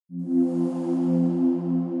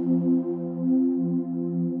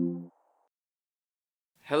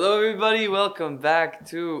everybody, welcome back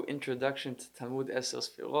to Introduction to Talmud Eser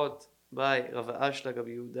HaSefirot by Rav Ashlag of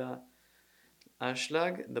Yehuda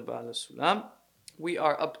Ashlag, the Baal HaSulam. We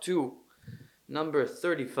are up to number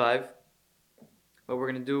 35, but we're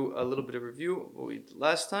going to do a little bit of review of what we did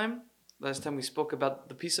last time. Last time we spoke about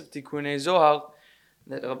the piece of Tikkunei Zohar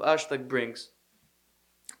that Rav Ashlag brings.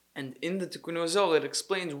 And in the Tikkunei Zohar, it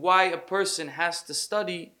explains why a person has to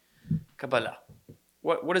study Kabbalah.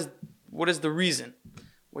 What is the reason?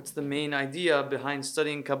 What's the main idea behind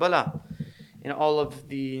studying Kabbalah? In all of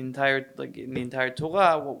the entire, in the entire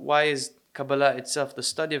Torah, why is Kabbalah itself, the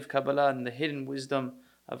study of Kabbalah and the hidden wisdom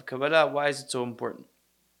of Kabbalah, why is it so important?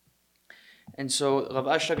 And so Rav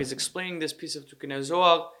Ashlag is explaining this piece of Tikkunei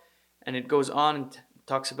Zohar, and it goes on and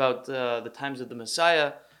talks about the times of the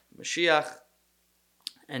Messiah, Mashiach,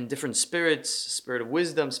 and different spirits, spirit of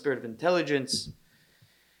wisdom, spirit of intelligence.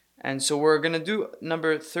 And so we're going to do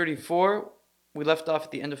number 34. We left off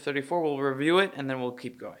at the end of 34. We'll review it and then we'll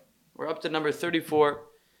keep going. We're up to number 34,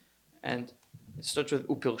 and it starts with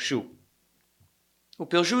Upilshu.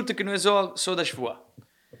 Upilshu Tikkunei Zohar Sod HaShavua.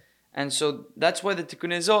 And so that's why the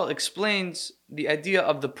Tikkunei Zohar explains the idea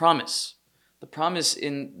of the promise. The promise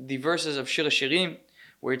in the verses of Shir HaShirim,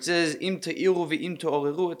 where it says, Im ta'iru ve'im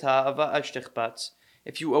ta'oreru et ha'ava ad shtechpatz.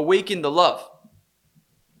 If you awaken the love.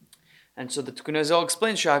 And so the Tikkunei Zohar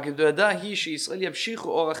explains, שהגדולה היא שישראל ימשיכו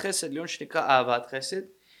אור החסד ליון שנקרא אהבת חסד,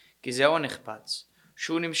 כי זהו נחפץ,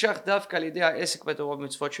 שהוא נמשך דווקא על ידי העסק בתורה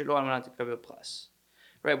ובמצוות שלו על מנת לקבל פרס.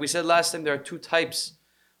 Right, we said last time there are two types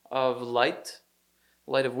of light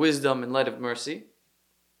of wisdom and light of mercy.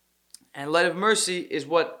 And light of mercy is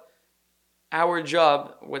what our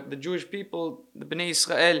job, what the Jewish people, the Bnei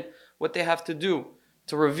Israel, what they have to do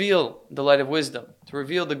to reveal the light of wisdom, to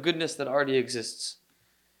reveal the goodness that already exists.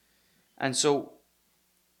 And so,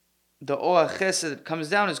 the Or HaChesed that comes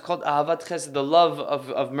down is called Ahavat Chesed, the love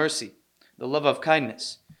of mercy, the love of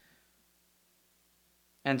kindness.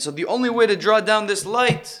 And so the only way to draw down this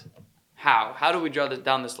light, how? How do we draw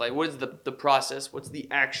down this light? What is the process? What's the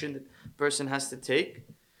action that a person has to take?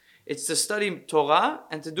 It's to study Torah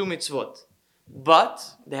and to do mitzvot.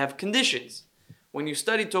 But they have conditions. When you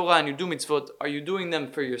study Torah and you do mitzvot, are you doing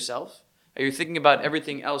them for yourself? Are you thinking about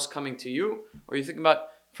everything else coming to you? Or are you thinking about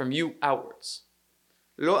from you outwards?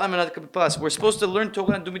 We're supposed to learn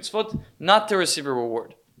Torah and do mitzvot not to receive a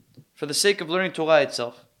reward, for the sake of learning Torah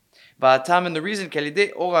itself. And the reason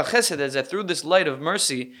is that through this light of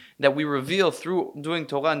mercy that we reveal through doing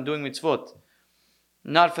Torah and doing mitzvot,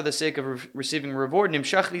 not for the sake of receiving a reward,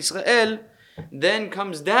 Nimshach Israel, then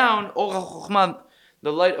comes down Or HaChochmah,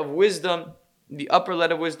 the light of wisdom, the upper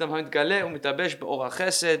light of wisdom,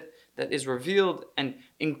 that is revealed and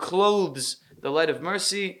encloses the light of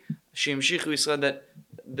mercy, that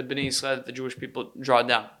the Bnei Israel, the Jewish people, draw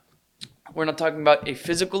down. We're not talking about a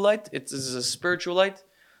physical light, it is a spiritual light.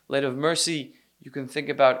 Light of mercy, you can think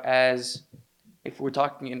about as, if we're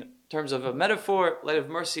talking in terms of a metaphor, light of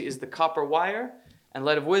mercy is the copper wire, and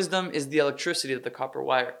light of wisdom is the electricity that the copper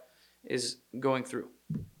wire is going through.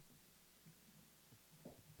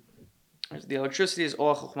 The electricity is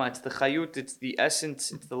Or HaChochmah, it's the chayut, it's the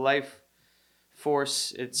essence, it's the life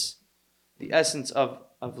force, it's the essence of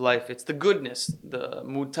life. It's the goodness, the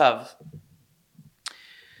mutav.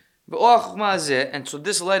 And so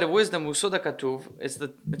this light of wisdom, it's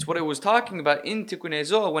what it was talking about in Tikkunei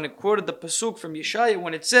Zohar when it quoted the pasuk from Yeshaya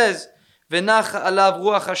when it says, V'nacha alav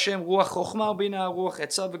ruach Hashem, ruach chochmah bina, ruach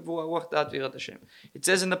etzav v'gvura, ruach da'at v'yirat Hashem. It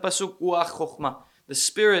says in the pasuk, ruach chochmah, the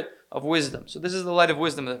spirit of wisdom. So this is the light of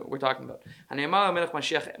wisdom that we're talking about.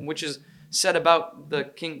 Which is said about the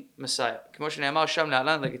King Messiah.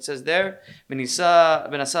 Like it says there, it says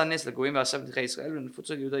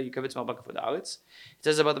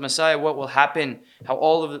about the Messiah, what will happen, how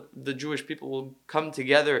all of the Jewish people will come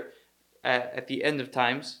together at the end of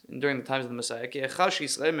times, and during the times of the Messiah.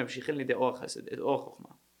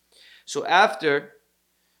 So after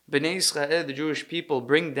Bnei Israel, the Jewish people,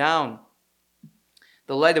 bring down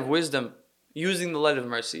the light of wisdom using the light of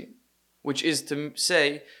mercy, which is to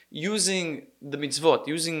say, using the mitzvot,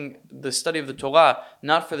 using the study of the Torah,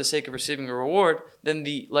 not for the sake of receiving a reward, then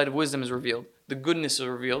the light of wisdom is revealed, the goodness is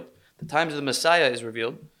revealed, the times of the Messiah is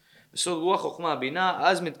revealed. The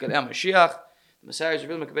Messiah is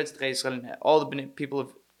revealed, and all the people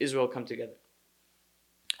of Israel come together.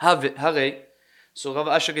 So Rav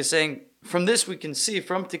Ashlag is saying, from this we can see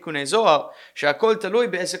from Tikkunei Zohar שהכל תלוי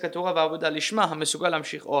בעסק התורה והעבודה לשמה המסוגל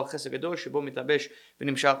להמשיך אור החסד הגדול שבו מתלבש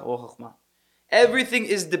ונמשך אור החוכמה. Everything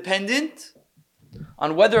is dependent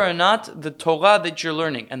on whether or not the Torah that you're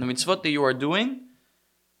learning and the mitzvot that you are doing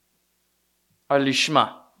are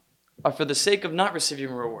lishma, are for the sake of not receiving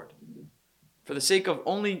a reward, for the sake of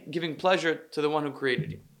only giving pleasure to the one who created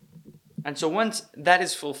you. And so once that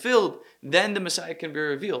is fulfilled, then the Messiah can be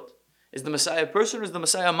revealed. Is the Messiah a person or is the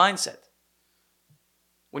Messiah a mindset?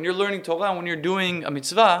 When you're learning Torah, when you're doing a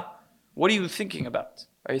mitzvah, what are you thinking about?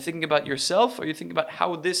 Are you thinking about yourself? Are you thinking about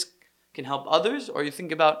how this can help others? Or are you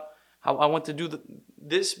thinking about how I want to do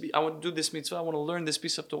I want to do this mitzvah, I want to learn this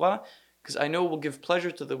piece of Torah, because I know it will give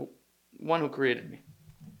pleasure to the one who created me.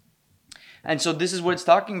 And so this is what it's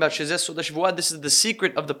talking about. This is the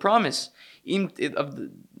secret of the promise. The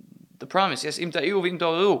promise. Yes,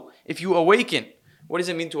 if you awaken, what does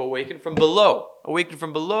it mean to awaken? From below. Awaken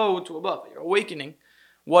from below to above. You're awakening.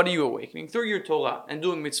 What are you awakening? Through your Torah and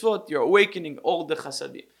doing mitzvot, you're awakening all the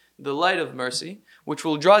chasadim, the light of mercy, which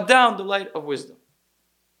will draw down the light of wisdom.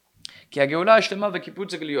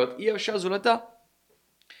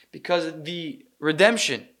 Because the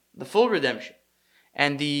redemption, the full redemption,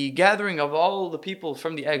 and the gathering of all the people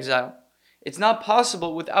from the exile, it's not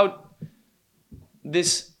possible without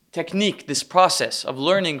this technique, this process of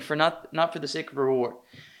learning for not for the sake of a reward.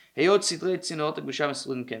 Why?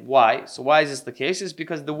 So why is this the case? It's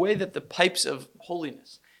because the way that the pipes of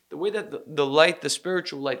holiness, the way that the light, the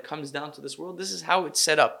spiritual light comes down to this world, this is how it's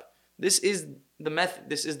set up. This is the method,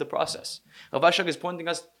 this is the process. Rav Ashlag is pointing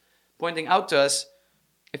out to us,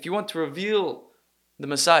 if you want to reveal the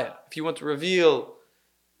Messiah, if you want to reveal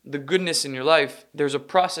the goodness in your life, there's a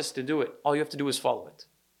process to do it. All you have to do is follow it.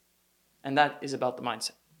 And that is about the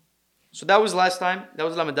mindset. So that was last time. That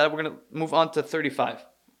was Lamedah. We're going to move on to 35.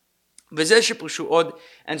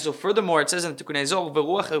 And so furthermore, it says in Tikkun Ezor,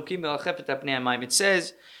 it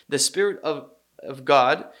says the Spirit of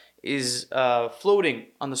God is floating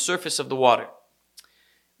on the surface of the water.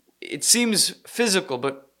 It seems physical,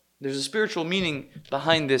 but there's a spiritual meaning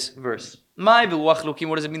behind this verse. What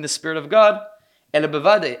does it mean, the Spirit of God?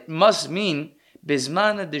 It must mean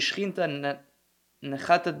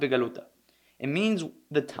it means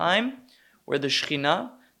the time where the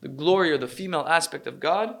Shekhinah, the glory or the female aspect of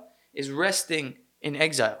God, is resting in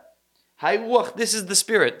exile. This is the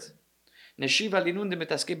Spirit. The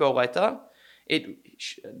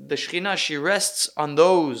Shekhinah, she rests on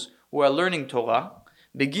those who are learning Torah.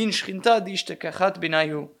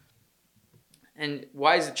 And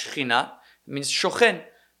why is it Shekhinah? It means Shochen.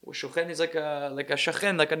 Shochen is like a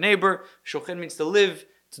shachen, like a neighbor. Shochen means to live,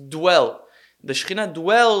 to dwell. The Shekhinah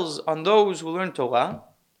dwells on those who learn Torah.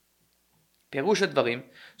 So what is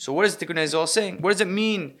Tikkun Ezor saying? What does it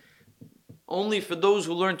mean? Only for those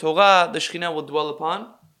who learn Torah, the Shekhinah will dwell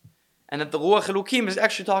upon. And that the Ruach Elokim is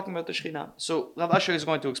actually talking about the Shekhinah. So Rav Asher is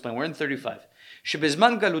going to explain. We're in 35.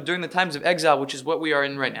 During the times of exile, which is what we are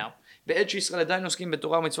in right now.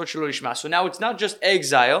 So now it's not just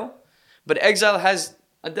exile, but exile has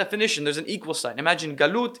a definition. There's an equal sign. Imagine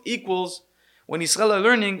Galut equals when Israel are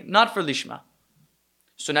learning, not for Lishma.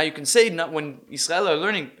 So now you can say not when Israel are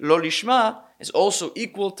learning, Lo Lishma is also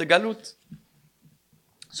equal to Galut.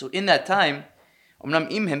 So in that time,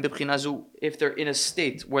 if they're in a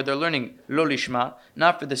state where they're learning Lo Lishma,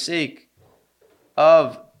 not for the sake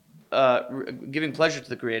of giving pleasure to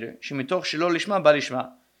the Creator,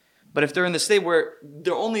 but if they're in the state where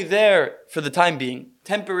they're only there for the time being,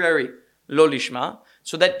 temporary Lo Lishma,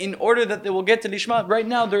 so that in order that they will get to Lishma, right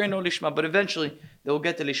now they're in Lo Lishma, but eventually they will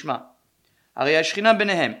get to Lishma.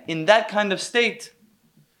 In that kind of state,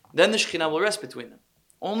 then the Shekhinah will rest between them.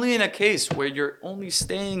 Only in a case where you're only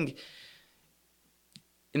staying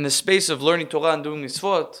in the space of learning Torah and doing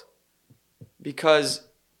mitzvot, because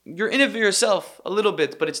you're in it for yourself a little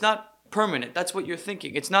bit, but it's not permanent. That's what you're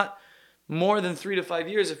thinking. It's not more than 3 to 5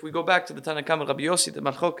 years if we go back to the Tanakam Rabbi Yossi, the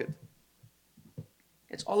Malchoket.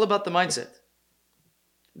 It's all about the mindset.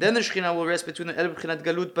 Then the Shekhinah will rest between the El B'chinat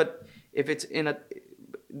Galut, but if it's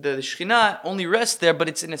the Shekhinah only rests there, but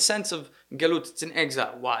it's in a sense of Galut, it's in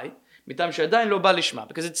exile. Why? Because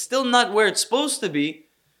it's still not where it's supposed to be.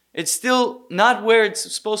 It's still not where it's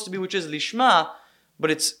supposed to be, which is Lishma, but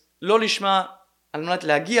it's Lo Lishma al manat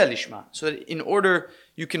lagia Lishma. So that in order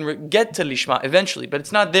you can get to Lishma eventually, but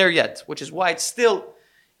it's not there yet, which is why it's still,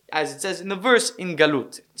 as it says in the verse, in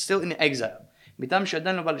Galut. It's still in exile. Like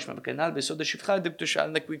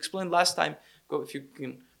we explained last time, if you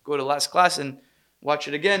can go to last class and watch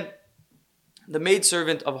it again, the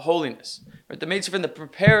maidservant of holiness, right? The maidservant that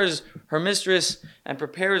prepares her mistress and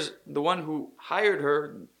prepares the one who hired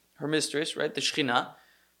her mistress, right? The Shekhinah,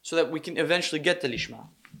 so that we can eventually get to Lishma.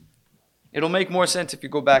 It'll make more sense if you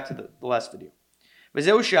go back to the last video.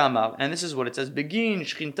 And this is what it says, Begin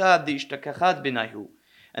Shechinta d'ishtakachat b'nayu.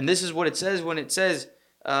 And this is what it says when it says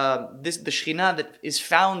the Shekhinah that is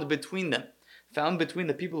found between them, found between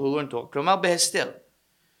the people who learn Torah. Klomar behester.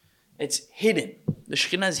 It's hidden. The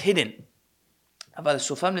Shekhinah is hidden.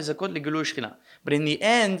 But in the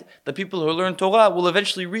end, the people who learn Torah will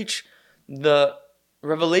eventually reach the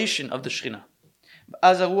revelation of the Shekhinah.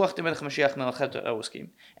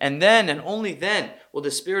 And then, and only then, will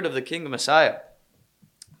the spirit of the King Messiah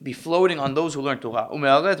be floating on those who learn Torah,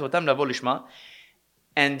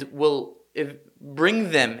 and will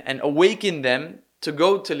bring them and awaken them to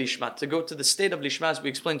go to Lishma, to go to the state of Lishma, as we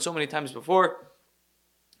explained so many times before.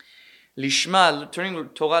 Lishma,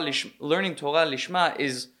 learning Torah, Lishma,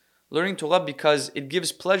 is learning Torah because it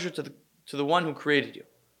gives pleasure to the one who created you.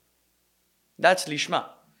 That's Lishma.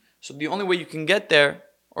 So the only way you can get there,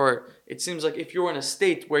 or it seems like if you're in a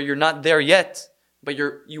state where you're not there yet, but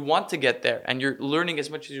you want to get there, and you're learning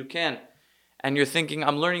as much as you can, and you're thinking,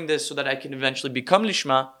 I'm learning this so that I can eventually become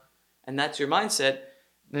Lishma, and that's your mindset,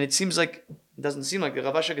 then it doesn't seem like the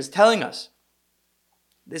Rav Ashlag is telling us,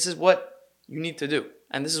 this is what you need to do,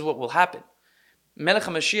 and this is what will happen. Melech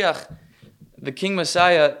HaMashiach, the King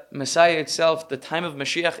Messiah itself, the time of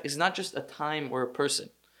Mashiach is not just a time or a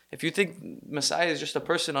person. If you think Messiah is just a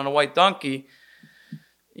person on a white donkey,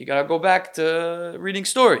 you gotta go back to reading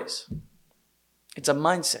stories. It's a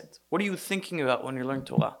mindset. What are you thinking about when you learn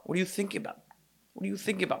Torah? What are you thinking about? What are you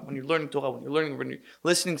thinking about when you're learning Torah, when you're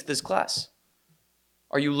listening to this class?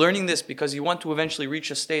 Are you learning this because you want to eventually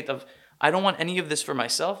reach a state of, I don't want any of this for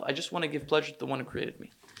myself, I just want to give pleasure to the one who created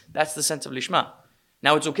me? That's the sense of Lishma.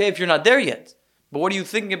 Now it's okay if you're not there yet, but what are you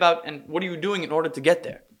thinking about and what are you doing in order to get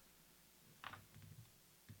there?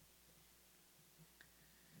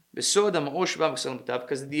 Because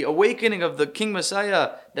the awakening of the King Messiah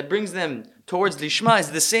that brings them towards Lishma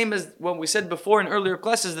is the same as what we said before in earlier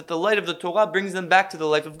classes, that the light of the Torah brings them back to the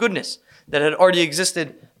life of goodness that had already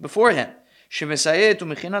existed beforehand.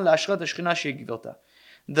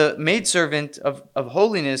 The maidservant of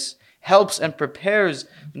holiness helps and prepares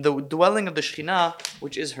the dwelling of the Shekhinah,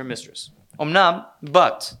 which is her mistress. Omnam,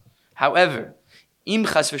 but, however, if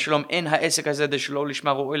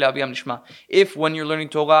when you're learning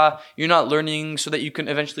Torah, you're not learning so that you can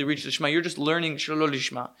eventually reach Lishma, you're just learning shelo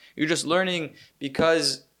lishma. You're just learning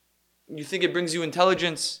because you think it brings you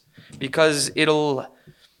intelligence, because it'll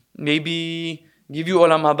maybe give you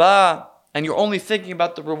olam haba, and you're only thinking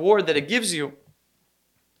about the reward that it gives you.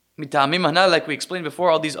 Like we explained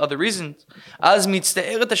before, all these other reasons. Then the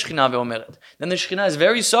Shekhinah is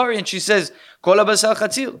very sorry, and she says,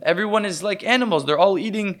 everyone is like animals. They're all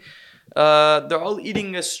eating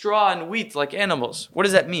straw and wheat like animals. What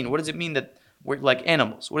does that mean? What does it mean that we're like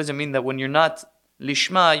animals? What does it mean that when you're not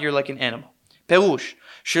Lishma, you're like an animal? Perush.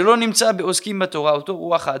 שלא נמצא בעוסקים בתורה אותו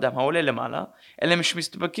רוח האדם העולה למעלה, אלא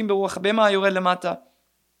מסתפקים ברוח הבהמה היורד למטה.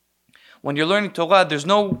 When you're learning Torah, there's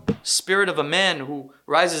no spirit of a man who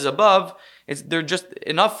rises above. They're just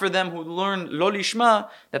enough for them who learn lo lishma,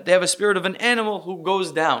 that they have a spirit of an animal who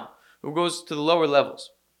goes down, who goes to the lower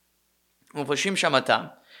levels. And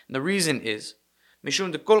the reason is,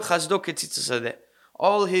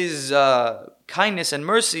 all his kindness and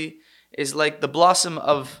mercy is like the blossom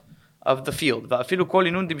of the field.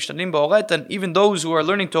 And even those who are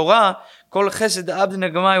learning Torah,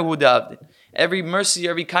 every mercy,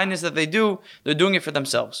 every kindness that they do, they're doing it for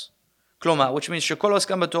themselves. Which means the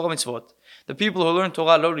people who learn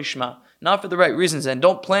Torah lo lishma, not for the right reasons and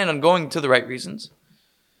don't plan on going to the right reasons,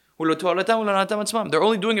 they're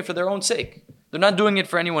only doing it for their own sake. They're not doing it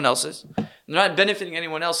for anyone else's. They're not benefiting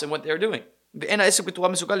anyone else in what they're doing. And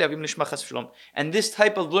this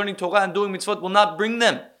type of learning Torah and doing mitzvot will not bring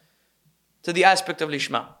them to the aspect of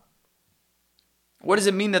lishma. What does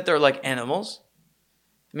it mean that they're like animals?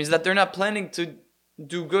 It means that they're not planning to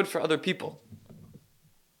do good for other people,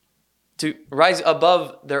 to rise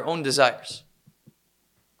above their own desires.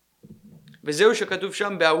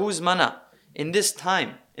 In this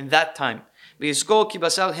time, in that time, they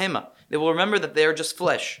will remember that they are just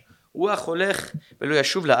flesh. The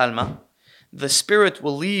spirit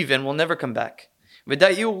will leave and will never come back. And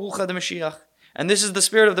this is the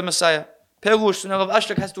spirit of the Messiah. Perush, Rav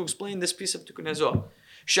Ashlag has to explain this piece of Tikkun Zohar.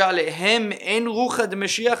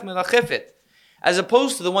 As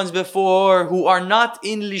opposed to the ones before who are not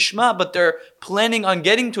in Lishma, but they're planning on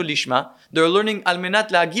getting to Lishma, they're learning Al Menat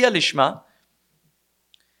La'agia Lishma,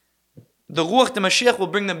 the Ruach the Mashiach will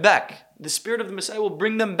bring them back. The spirit of the Messiah will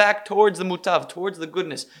bring them back towards the Mutav, towards the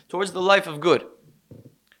goodness, towards the life of good.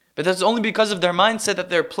 But that's only because of their mindset that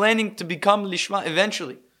they're planning to become Lishma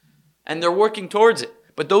eventually. And they're working towards it.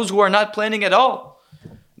 But those who are not planning at all,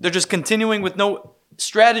 they're just continuing with no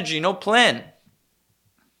strategy, no plan.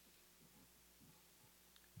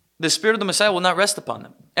 The spirit of the Messiah will not rest upon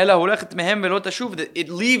them. It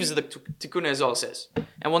leaves, the Tikkun Zohar says,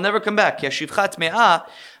 and will never come back.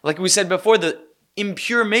 Like we said before, the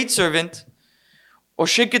impure maidservant What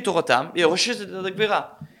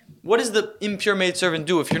does the impure maidservant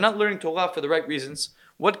do? If you're not learning Torah for the right reasons,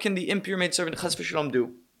 what can the impure maidservant Chas v'Shalom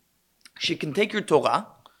do? She can take your Torah,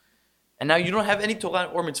 and now you don't have any Torah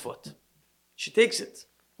or mitzvot. She takes it.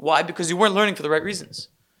 Why? Because you weren't learning for the right reasons.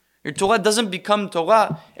 Your Torah doesn't become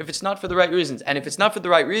Torah if it's not for the right reasons. And if it's not for the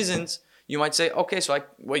right reasons, you might say, okay, so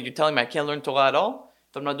you're telling me I can't learn Torah at all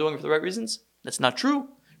if I'm not doing it for the right reasons? That's not true.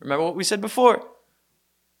 Remember what we said before.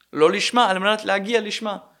 Lo lishma al manat lagia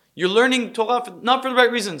lishma. You're learning Torah not for the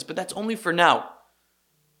right reasons, but that's only for now.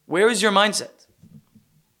 Where is your mindset?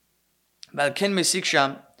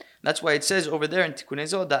 That's why it says over there in Tikkun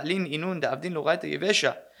Ezer,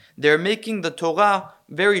 they're making the Torah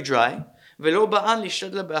very dry,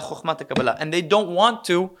 and they don't want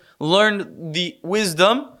to learn the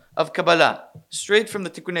wisdom of Kabbalah, straight from the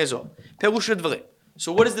Tikkun Ezer.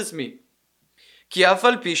 So what does this mean?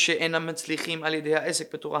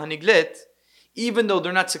 Even though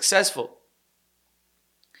they're not successful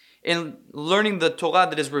in learning the Torah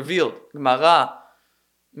that is revealed, Gemara,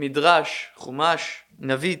 Midrash, Chumash,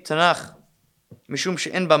 Navi, Tanakh, Mishum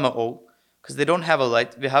she'en ba ma'or, because they don't have a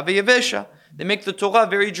light, V'have yevesha, they make the Torah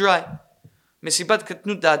very dry. Mesibat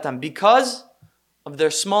katnut da'atam, because of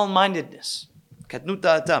their small-mindedness. Katnut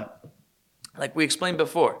da'atam. Like we explained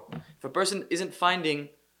before, if a person isn't finding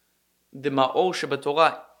the ma'or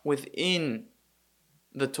shebatorah within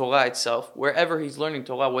the Torah itself, wherever he's learning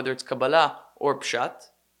Torah, whether it's Kabbalah or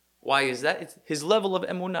Pshat, why is that? It's his level of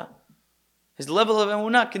emunah. His level of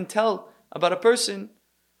emunah can tell about a person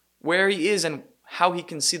where he is and how he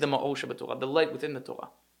can see the ma'or shebatorah, the light within the Torah.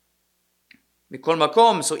 Mikol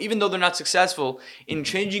makom, so even though they're not successful in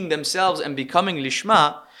changing themselves and becoming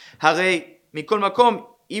lishma, hare mikol makom,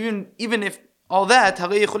 even if all that, hare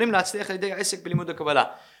yecholim la'atzliach al-yedei ha'esek b'limud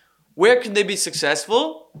ha'Kabbalah. Where can they be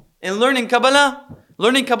successful? In learning Kabbalah.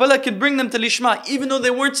 Learning Kabbalah can bring them to lishma, even though they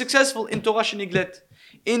weren't successful in Torah sheniglet,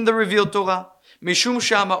 in the revealed Torah. Mishum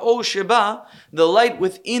sha'ma'or sheba, the light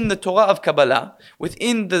within the Torah of Kabbalah,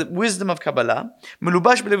 within the wisdom of Kabbalah,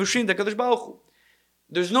 melubash b'levushin d'Kadosh Baruch Hu.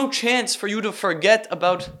 There's no chance for you to forget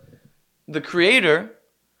about the Creator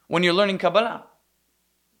when you're learning Kabbalah,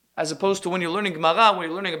 as opposed to when you're learning Gemara, when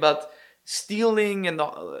you're learning about stealing and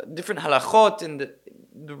the different halachot and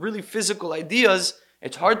the really physical ideas.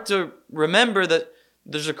 It's hard to remember that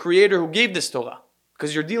there's a Creator who gave this Torah,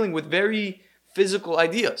 because you're dealing with very physical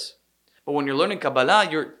ideas. But when you're learning Kabbalah,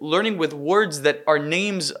 you're learning with words that are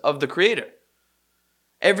names of the Creator.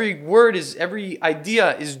 Every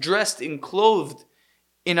idea is dressed and clothed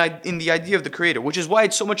in the idea of the Creator, which is why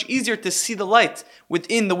it's so much easier to see the light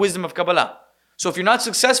within the wisdom of Kabbalah. So if you're not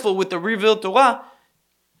successful with the revealed Torah,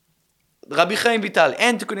 Rabbi Chaim Vital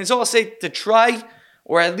and Tikkun Ezer say to try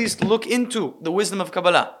or at least look into the wisdom of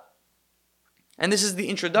Kabbalah. And this is the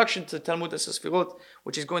introduction to Talmud Eser HaSefirot,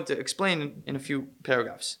 which he's going to explain in a few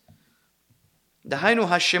paragraphs. Dahainu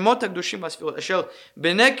hashemot hakdoshim HaSefirot asher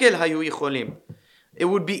benekel hayu yicholim. It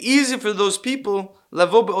would be easy for those people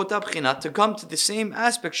lavo be'ota b'china, to come to the same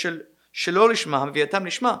aspect shelo lishma v'yatam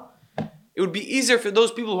lishma. It would be easier for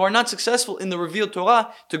those people who are not successful in the revealed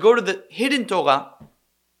Torah to go to the hidden Torah,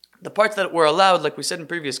 the parts that were allowed, like we said in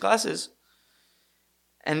previous classes.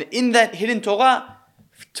 And in that hidden Torah,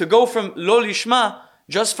 to go from lo lishma,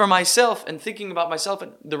 just for myself and thinking about myself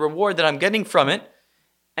and the reward that I'm getting from it,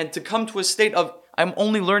 and to come to a state of I'm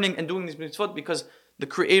only learning and doing these mitzvot because the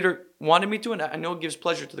Creator wanted me to, and I know it gives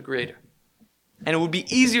pleasure to the Creator. And it would be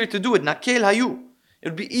easier to do it. Nakel hayu. It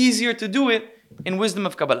would be easier to do it in wisdom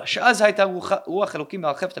of Kabbalah. Sha'az hayta ruach elokim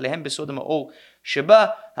ma'archevet alehem besod ha'ma'or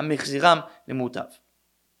sheba ha'mechziram lemutav.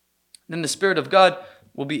 Then the Spirit of God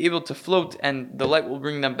will be able to float, and the light will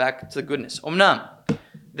bring them back to goodness. Omnam,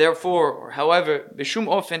 therefore, or however, b'shum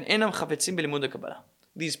ofen enam chafetzim b'limud Kabbalah.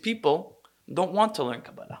 These people don't want to learn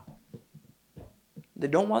Kabbalah. They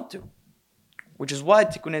don't want to. Which is why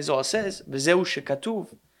Tikkun Ezer says, v'zeu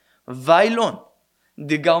shekatuv, vailon,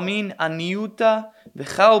 degalmin aniyuta,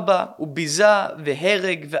 v'chalba, ubiza,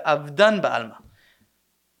 v'hereg, v'avdan ba'alma.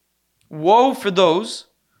 Woe for those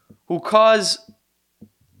who cause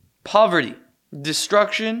poverty,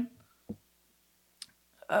 destruction,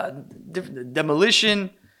 demolition,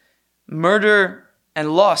 murder, and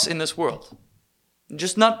loss in this world.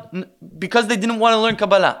 Just not because they didn't want to learn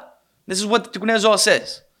Kabbalah. This is what Tikkun Ezer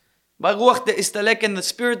says. Ruach de istalek, and the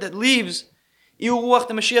spirit that leaves, ruach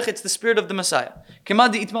de Mashiach, it's the spirit of the Messiah.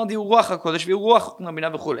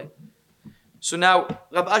 So now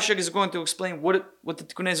Rab Ashag is going to explain what the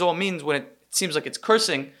Tikkun Ezer means when it seems like it's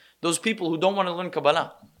cursing those people who don't want to learn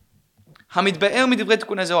Kabbalah.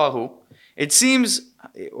 It seems,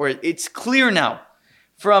 or it's clear now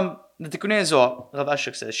from the Tikkun Ezer, Rav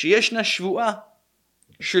Ashak says,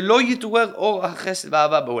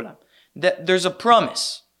 That there's a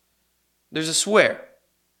promise, there's a swear.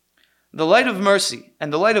 The light of mercy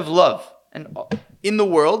and the light of love and in the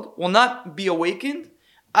world will not be awakened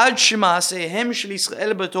until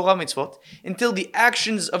the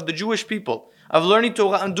actions of the Jewish people of learning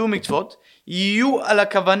Torah and doing mitzvot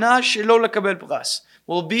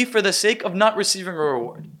will be for the sake of not receiving a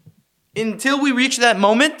reward. Until we reach that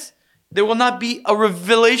moment, there will not be a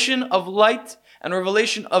revelation of light and a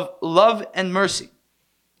revelation of love and mercy.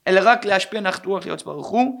 When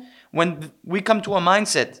we come to a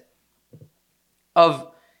mindset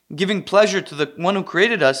of giving pleasure to the one who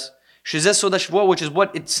created us, which is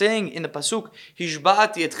what it's saying in the pasuk,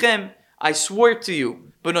 Hishba'ati etchem, I swear to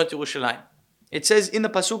you, Benot Yerushalayim. It says in the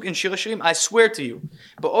pasuk in Shir HaShirim, I swear to you.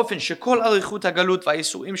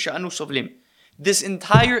 This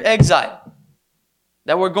entire exile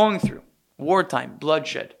that we're going through, wartime,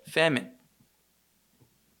 bloodshed, famine,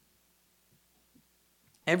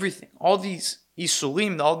 everything, all these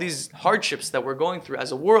isurim, all these hardships that we're going through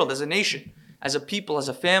as a world, as a nation, as a people, as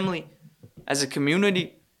a family, as a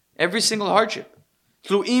community, every single hardship,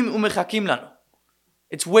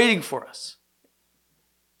 it's waiting for us.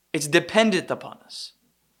 It's dependent upon us.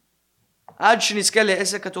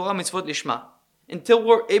 Until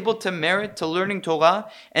we're able to merit to learning Torah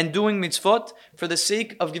and doing mitzvot for the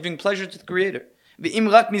sake of giving pleasure to the Creator.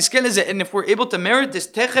 And if we're able to merit this,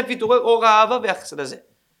 then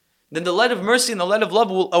the light of mercy and the light of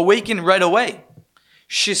love will awaken right away.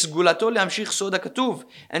 And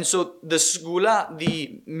so the sgula,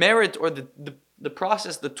 the merit or the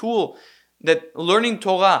process, the tool that learning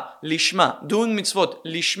Torah lishma, doing mitzvot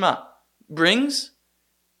lishma brings,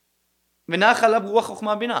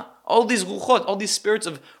 all these ruchot, all these spirits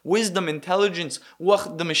of wisdom, intelligence,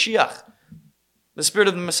 ruach the Mashiach, the spirit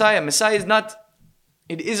of the Messiah. Messiah is not,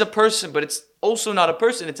 it is a person, but it's also not a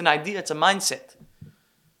person. It's an idea, it's a mindset.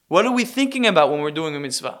 What are we thinking about when we're doing a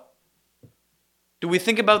mitzvah? Do we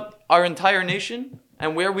think about our entire nation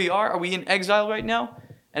and where we are? Are we in exile right now?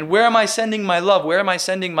 And where am I sending my love? Where am I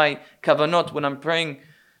sending my kavanot when I'm praying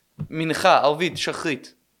mincha, alvit,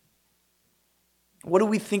 shachrit? What are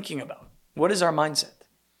we thinking about? What is our mindset?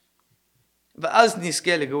 Then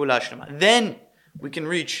we can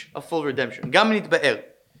reach a full redemption.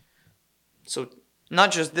 So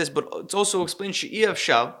not just this, but it's also explained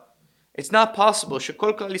it's not possible. It's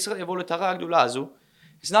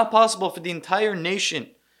not possible for the entire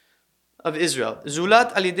nation of Israel. It's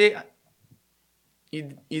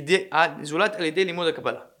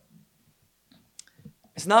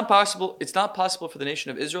not possible for the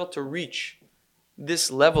nation of Israel to reach this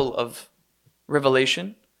level of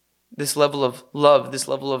revelation, this level of love, this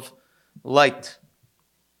level of light,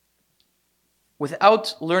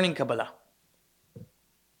 without learning Kabbalah.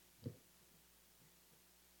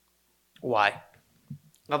 Why?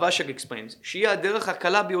 Rav Ashlag explains,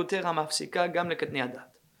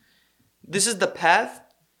 this is the path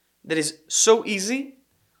that is so easy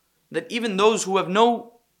that even those who have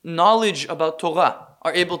no knowledge about Torah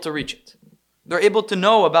are able to reach it. They're able to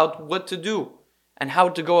know about what to do and how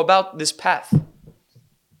to go about this path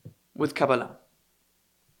with Kabbalah.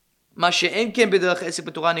 But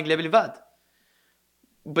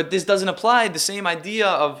this doesn't apply, the same idea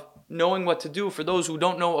of knowing what to do for those who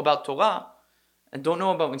don't know about Torah and don't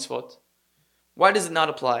know about mitzvot. Why does it not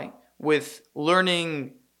apply with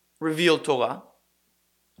learning revealed Torah?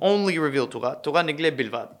 Only revealed Torah. Torah nigle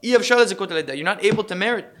bilvad. You're not able to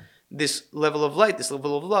merit this level of light, this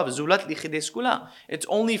level of love. It's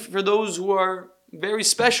only for those who are very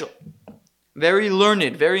special, very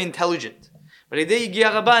learned, very intelligent. But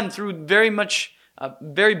through very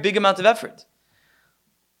big amount of effort.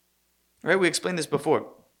 Right? We explained this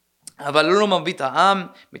before.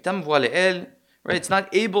 Right?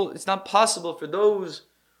 It's not possible for those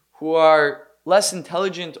who are less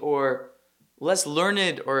intelligent or less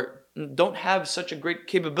learned or don't have such a great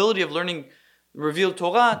capability of learning revealed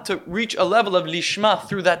Torah to reach a level of lishma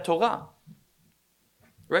through that Torah.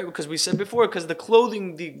 Right? Because we said before, because the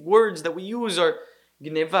clothing, the words that we use are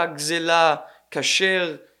gneva, gzela,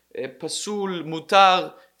 kasher, pasul,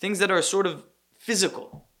 mutar, things that are sort of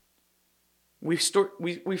physical. We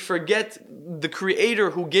forget the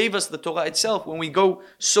Creator who gave us the Torah itself when we go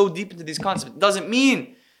so deep into these concepts. It doesn't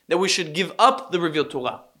mean that we should give up the revealed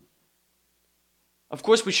Torah. Of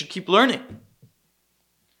course, we should keep learning.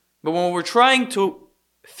 But when we're trying to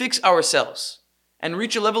fix ourselves and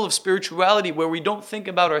reach a level of spirituality where we don't think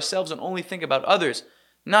about ourselves and only think about others,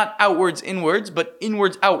 not outwards inwards, but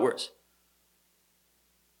inwards outwards.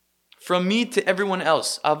 From me to everyone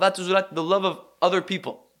else. Ahavat Zulat, the love of other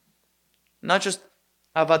people. Not just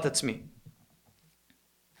Ahavat Atzmi.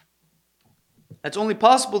 That's only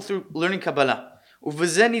possible through learning Kabbalah. Like we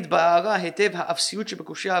said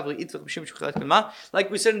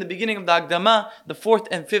in the beginning of the Akdama, the fourth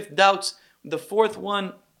and fifth doubts, the fourth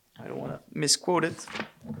one, I don't want to misquote it.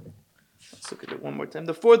 Let's look at it one more time.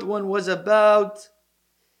 The fourth one was about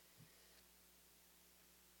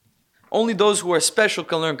only those who are special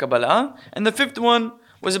can learn Kabbalah. And the fifth one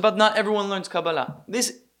was about not everyone learns Kabbalah.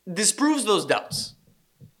 This disproves those doubts.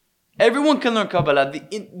 Everyone can learn Kabbalah.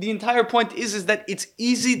 The entire point is that it's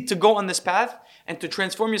easy to go on this path and to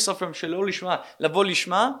transform yourself from Shelo Lishma, Lavo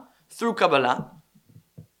Lishma, through Kabbalah.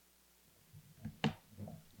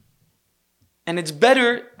 And it's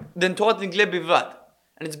better than Torah Nigle Bivad.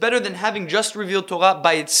 And it's better than having just revealed Torah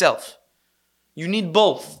by itself. You need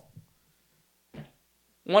both.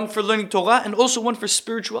 One for learning Torah and also one for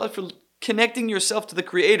spirituality, for connecting yourself to the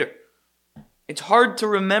Creator. It's hard to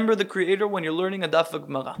remember the Creator when you're learning a Daf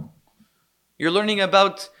Gemara. You're learning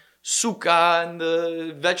about sukkah and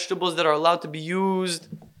the vegetables that are allowed to be used,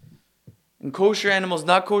 and kosher animals,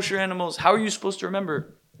 not kosher animals. How are you supposed to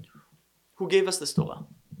remember who gave us this Torah?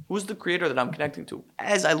 Who's the Creator that I'm connecting to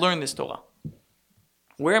as I learn this Torah?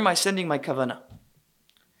 Where am I sending my kavanah?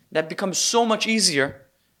 That becomes so much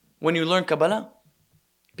easier when you learn Kabbalah.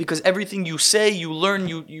 Because everything you say, you learn,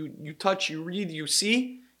 you touch, you read, you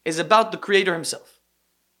see, is about the Creator Himself.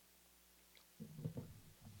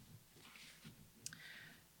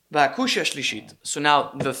 So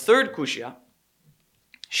now the third kushya,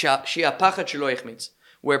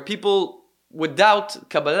 where people would doubt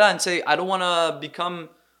Kabbalah and say, I don't want to become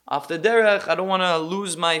off the derech, I don't want to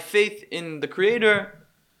lose my faith in the Creator.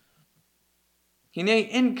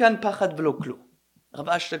 Rav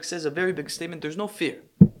Ashlag says a very big statement, there's no fear.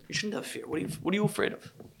 You shouldn't have fear. What are you afraid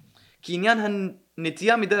of? The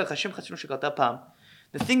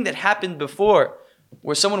thing that happened before,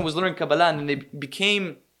 where someone was learning Kabbalah and they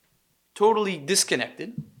became totally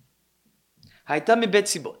disconnected, there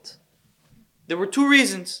were two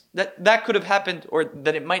reasons that could have happened, or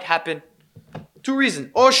that it might happen. Two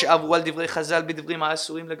reasons.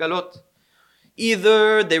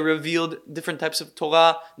 Either they revealed different types of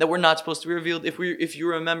Torah that were not supposed to be revealed. If you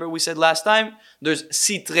remember, we said last time, there's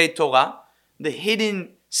Sitrei Torah, the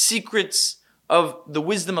hidden secrets of the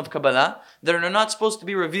wisdom of Kabbalah that are not supposed to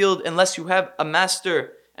be revealed unless you have a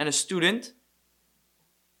master and a student,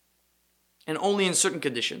 and only in certain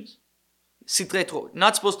conditions. Sitrei Torah,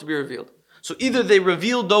 not supposed to be revealed. So either they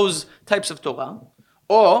revealed those types of Torah,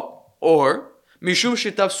 or Mishum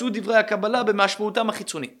shetafsu divrei HaKabbalah b'mashmautam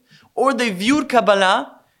hachitzonit, or they viewed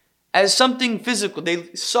Kabbalah as something physical.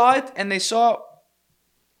 They saw it and they saw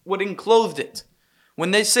what enclosed it. When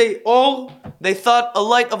they say or, they thought a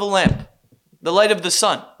light of a lamp, the light of the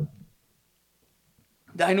sun.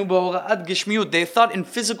 They thought in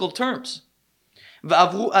physical terms.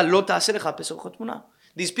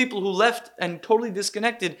 These people who left and totally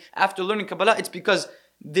disconnected after learning Kabbalah, it's because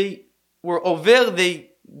they were over,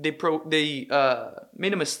 they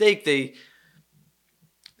made a mistake, they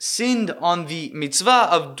sinned on the mitzvah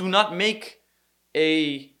of do not make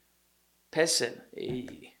a pesel,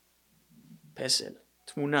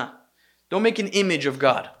 tmuna. Don't make an image of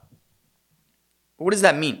God. But what does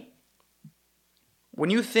that mean? When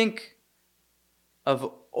you think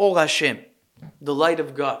of Or Hashem, the light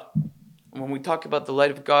of God, when we talk about the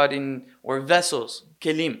light of God or vessels,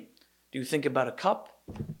 kelim, do you think about a cup?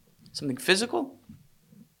 Something physical?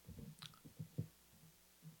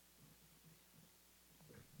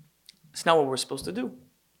 It's not what we're supposed to do.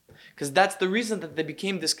 Because that's the reason that they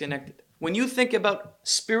became disconnected. When you think about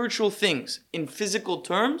spiritual things in physical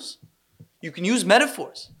terms, you can use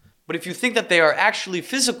metaphors. But if you think that they are actually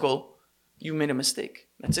physical, you made a mistake.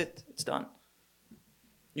 That's it. It's done.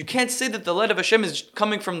 You can't say that the light of Hashem is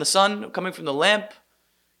coming from the sun, coming from the lamp,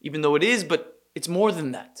 even though it is, but it's more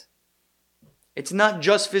than that. It's not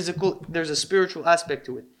just physical. There's a spiritual aspect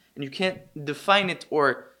to it. And you can't define it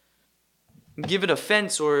or give it a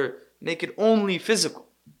fence or make it only physical.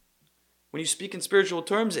 When you speak in spiritual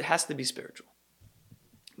terms, it has to be spiritual.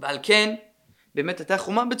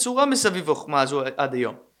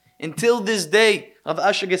 Until this day, Rav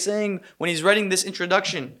Ashlag is saying, when he's writing this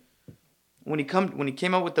introduction, when he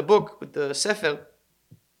came out with the book, with the Sefer,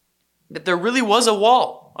 that there really was a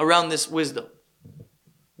wall around this wisdom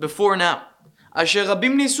before now.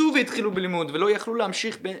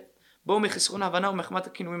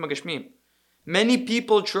 Many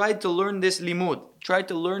people tried to learn this limud, tried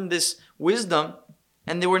to learn this wisdom,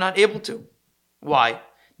 and they were not able to. Why?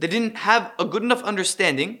 They didn't have a good enough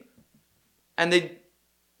understanding, and they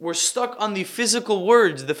were stuck on the physical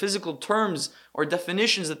words, the physical terms or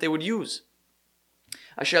definitions that they would use.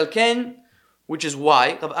 Ashal ken, Which is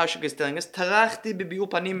why Rav Ashlag is telling us, Tarachti bibiur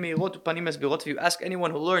panim meirot upanim mesbirot. If you ask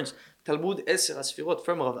anyone who learns Talmud Eser HaSefirot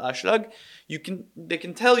from Rav Ashlag, they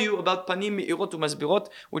can tell you about panim meirot umasbirot,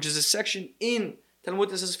 which is a section in Talmud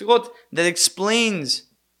Eser HaSefirot that explains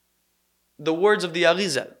the words of the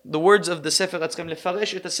Arizal, the words of the Sefer Atzchem,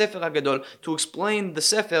 lefaresh et Sefer HaGadol, to explain the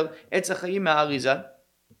Sefer Etz HaChaim HaArizal,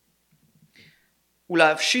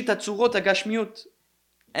 ula'afshit hatzurot hagashmiut,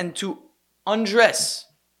 and to undress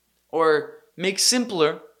or make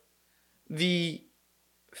simpler the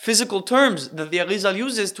physical terms that the Arizal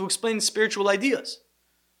uses to explain spiritual ideas.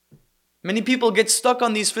 Many people get stuck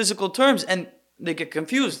on these physical terms and they get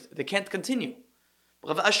confused. They can't continue.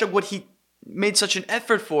 Rav Ashlag, what he made such an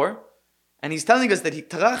effort for, and he's telling us that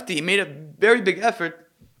he made a very big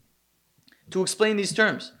effort to explain these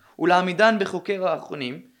terms. Ula'amidan bechukei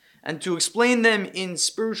ha'achronim, and to explain them in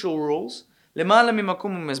spiritual rules, lemala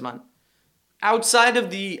mimakum u'mezman, outside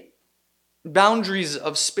of the boundaries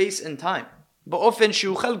of space and time. Ba'ofen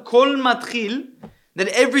shiuchel kol matchil, that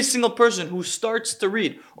every single person who starts to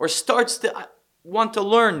read or starts to want to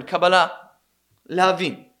learn Kabbalah,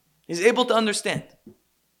 lavin, is able to understand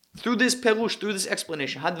through this perush, through this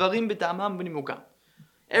explanation. Hadvarim b'ta'amam v'nimukam.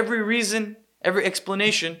 Every reason, every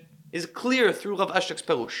explanation is clear through Rav Ashlag's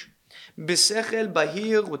perush. B'sechel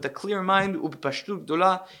bahir, with a clear mind, u'b'pashtuk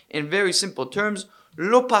gdola, in very simple terms.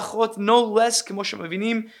 Lo pachot, no less, k'mo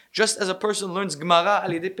shemavinim, just as a person learns Gemara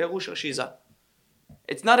al yedei perush Rashiza.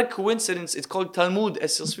 It's not a coincidence, it's called Talmud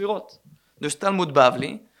Eser HaSefirot. There's Talmud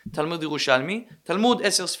Bavli, Talmud Yerushalmi, Talmud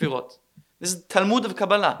Eser HaSefirot. This is Talmud of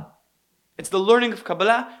Kabbalah. It's the learning of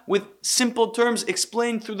Kabbalah with simple terms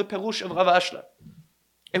explained through the perush of Rav Ashlag.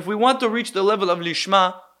 If we want to reach the level of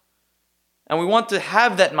Lishma, and we want to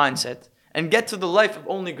have that mindset, and get to the life of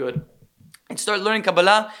only good, and start learning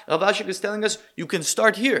Kabbalah, Rav Ashlag is telling us, you can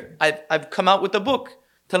start here. I've come out with a book,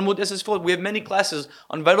 Talmud Eser HaSefirot. We have many classes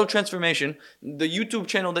on vital transformation, the YouTube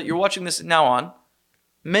channel that you're watching this now on,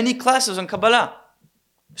 many classes on Kabbalah.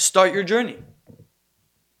 Start your journey.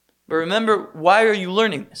 But remember, why are you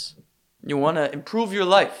learning this? You want to improve your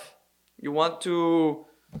life. You want to,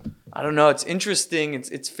 I don't know, it's interesting,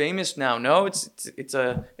 it's famous now. No, it's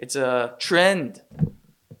a trend.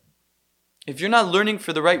 If you're not learning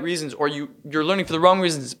for the right reasons, or you're learning for the wrong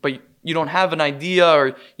reasons, but you don't have an idea,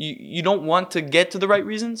 or you don't want to get to the right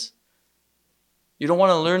reasons, you don't want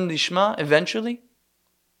to learn the Shema eventually,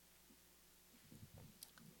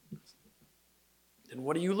 then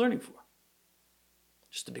what are you learning for?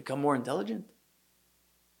 Just to become more intelligent?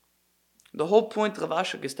 The whole point Rav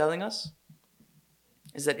Ashlag is telling us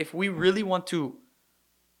is that if we really want to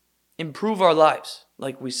improve our lives,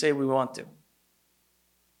 like we say we want to,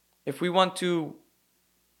 if we want to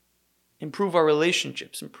improve our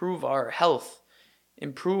relationships, improve our health,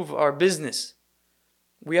 improve our business,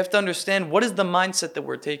 we have to understand what is the mindset that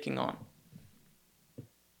we're taking on.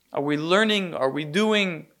 Are we learning? Are we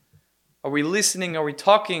doing? Are we listening? Are we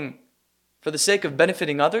talking for the sake of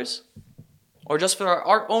benefiting others? Or just for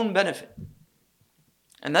our own benefit?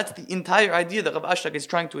 And that's the entire idea that Rav Ashlag is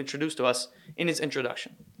trying to introduce to us in his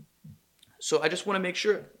introduction. So I just want to make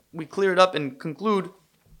sure we clear it up and conclude.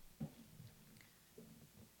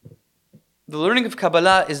 The learning of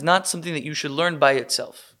Kabbalah is not something that you should learn by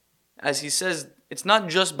itself. As he says, it's not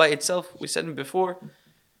just by itself. We said it before.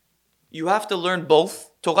 You have to learn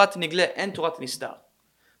both Torat Nigleh and Torat Nistar.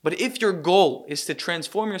 But if your goal is to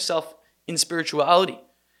transform yourself in spirituality,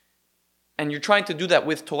 and you're trying to do that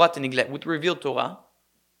with Torat Nigleh, with revealed Torah,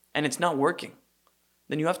 and it's not working,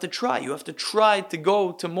 then you have to try. You have to try to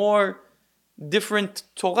go to more different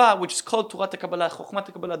Torah, which is called Torah Kabbalah,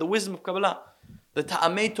 Chokhmat Kabbalah, the wisdom of Kabbalah, the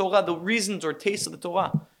Ta'amei Torah, the reasons or tastes of the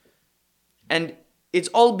Torah. And it's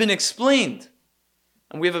all been explained.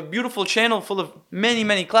 And we have a beautiful channel full of many,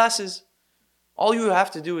 many classes. All you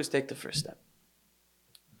have to do is take the first step.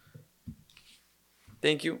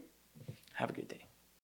 Thank you. Have a good day.